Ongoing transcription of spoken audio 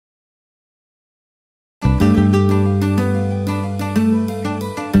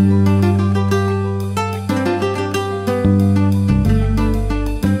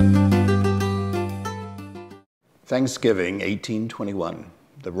Thanksgiving, 1821,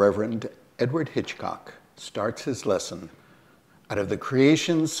 the Reverend Edward Hitchcock starts his lesson out of the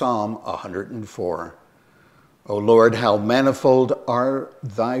Creation Psalm 104. O Lord, how manifold are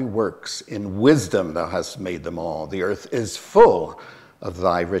thy works. In wisdom thou hast made them all. The earth is full of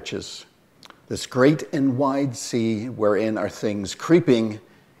thy riches. This great and wide sea wherein are things creeping,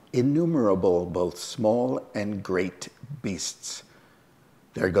 innumerable, both small and great beasts.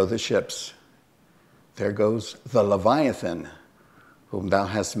 There go the ships. There goes the Leviathan, whom thou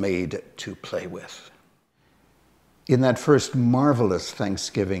hast made to play with. In that first marvelous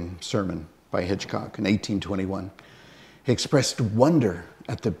Thanksgiving sermon by Hitchcock in 1821, he expressed wonder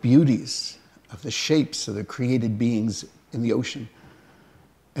at the beauties of the shapes of the created beings in the ocean.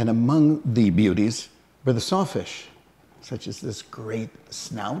 And among the beauties were the sawfish, such as this great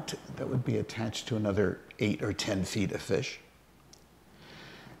snout that would be attached to another 8 or 10 feet of fish.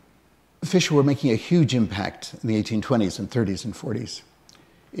 Fish were making a huge impact in the 1820s and 30s and 40s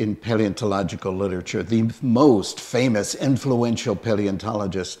in paleontological literature. The most famous, influential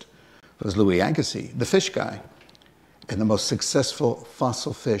paleontologist was Louis Agassiz, the fish guy. And the most successful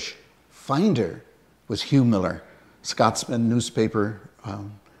fossil fish finder was Hugh Miller, Scotsman newspaper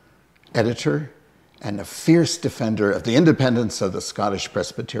editor and a fierce defender of the independence of the Scottish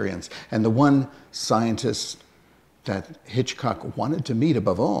Presbyterians. And the one scientist that Hitchcock wanted to meet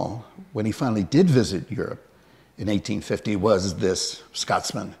above all when he finally did visit Europe in 1850 was this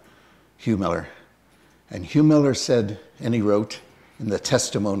Scotsman, Hugh Miller. And Hugh Miller said, and he wrote in The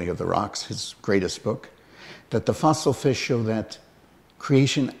Testimony of the Rocks, his greatest book, that the fossil fish show that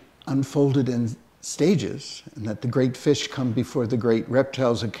creation unfolded in stages, and that the great fish come before the great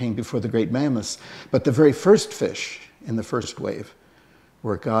reptiles that came before the great mammoths. But the very first fish in the first wave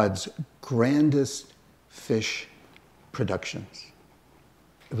were God's grandest fish productions.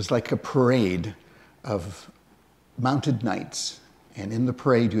 It was like a parade of mounted knights, and in the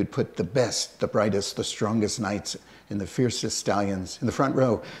parade you would put the best, the brightest, the strongest knights and the fiercest stallions in the front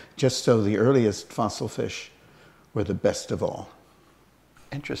row, just so the earliest fossil fish were the best of all.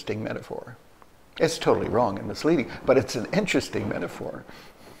 Interesting metaphor. It's totally wrong and misleading, but it's an interesting metaphor.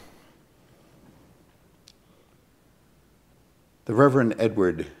 The Reverend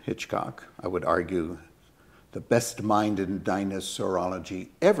Edward Hitchcock, I would argue, the best mind in dinosaurology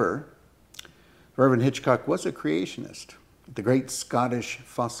ever, Reverend Hitchcock was a creationist. The great Scottish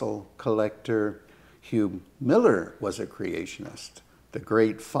fossil collector Hugh Miller was a creationist. The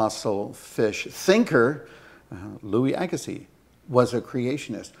great fossil fish thinker Louis Agassiz was a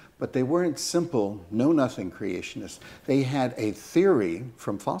creationist. But they weren't simple, know-nothing creationists. They had a theory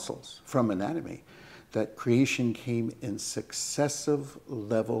from fossils, from anatomy, that creation came in successive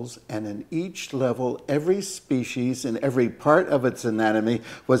levels, and in each level, every species in every part of its anatomy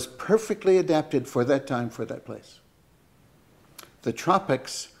was perfectly adapted for that time, for that place. The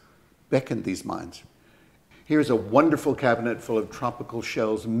tropics beckoned these minds. Here's a wonderful cabinet full of tropical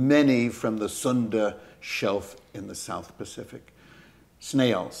shells, many from the Sunda Shelf in the South Pacific.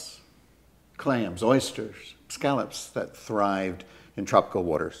 Snails, clams, oysters, scallops that thrived in tropical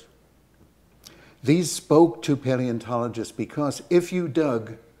waters. These spoke to paleontologists because if you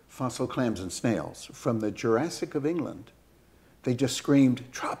dug fossil clams and snails from the Jurassic of England, they just screamed,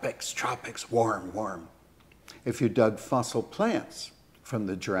 tropics, tropics, warm, warm. If you dug fossil plants from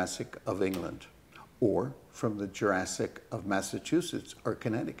the Jurassic of England or from the Jurassic of Massachusetts or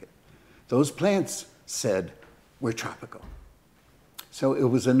Connecticut, those plants said, we're tropical. So it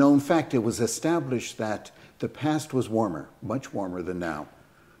was a known fact, it was established that the past was warmer, much warmer than now,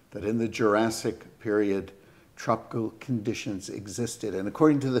 that in the Jurassic period, tropical conditions existed. And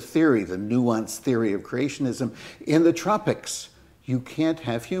according to the theory, the nuanced theory of creationism, in the tropics, you can't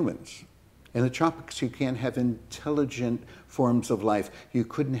have humans. In the tropics, you can't have intelligent forms of life. You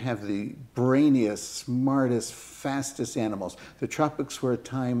couldn't have the brainiest, smartest, fastest animals. The tropics were a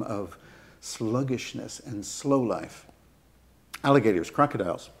time of sluggishness and slow life. Alligators,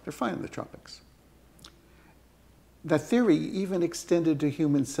 crocodiles, they're fine in the tropics. That theory even extended to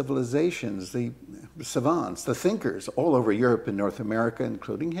human civilizations. The savants, the thinkers all over Europe and North America,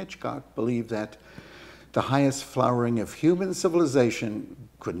 including Hitchcock, believed that the highest flowering of human civilization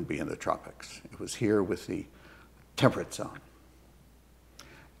couldn't be in the tropics. It was here with the temperate zone.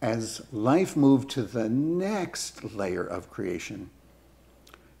 As life moved to the next layer of creation,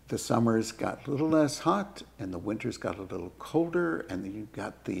 the summers got a little less hot and the winters got a little colder, and then you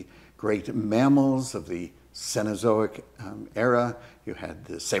got the great mammals of the Cenozoic era. You had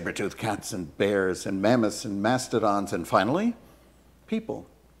the saber-toothed cats and bears and mammoths and mastodons, and finally, people,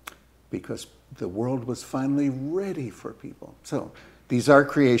 because the world was finally ready for people. So These are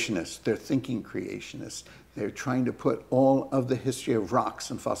creationists. They're thinking creationists. They're trying to put all of the history of rocks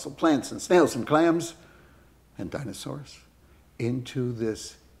and fossil plants and snails and clams and dinosaurs into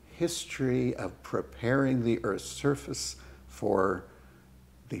this history of preparing the Earth's surface for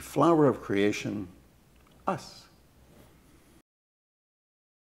the flower of creation, us.